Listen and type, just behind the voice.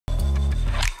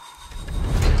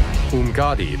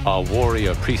Umgadi are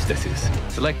warrior priestesses,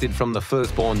 selected from the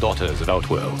firstborn daughters of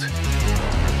Outworld.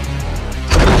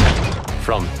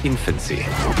 From infancy,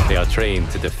 they are trained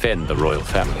to defend the royal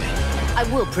family. I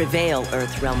will prevail,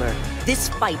 Earthrealmer. This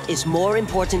fight is more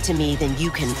important to me than you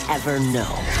can ever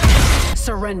know.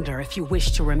 Surrender if you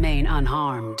wish to remain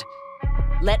unharmed.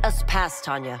 Let us pass,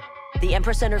 Tanya. The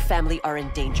Empress and her family are in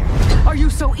danger. Are you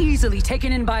so easily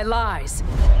taken in by lies?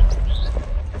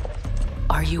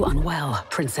 Are you unwell,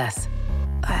 Princess?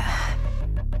 I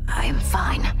am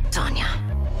fine, Tanya.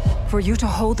 For you to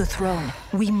hold the throne,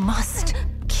 we must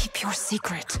keep your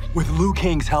secret. With Liu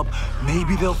Kang's help,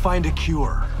 maybe they'll find a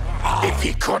cure. If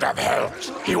he could have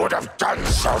helped, he would have done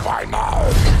so by now.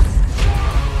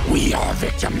 We are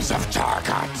victims of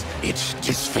Tarkat. It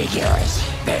disfigures,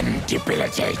 then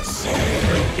debilitates.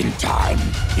 In time,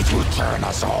 it will turn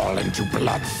us all into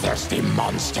bloodthirsty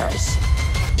monsters.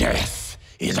 Death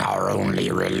is our only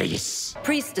release.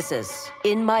 Priestesses,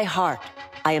 in my heart,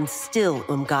 I am still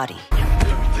Umgadi.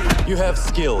 You have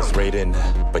skills, Raiden,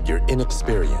 but you're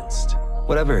inexperienced.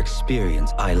 Whatever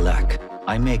experience I lack,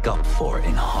 I make up for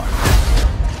in harm.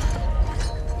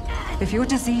 If your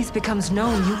disease becomes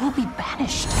known, you will be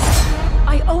banished.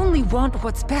 I only want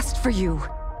what's best for you.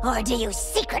 Or do you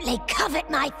secretly covet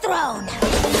my throne?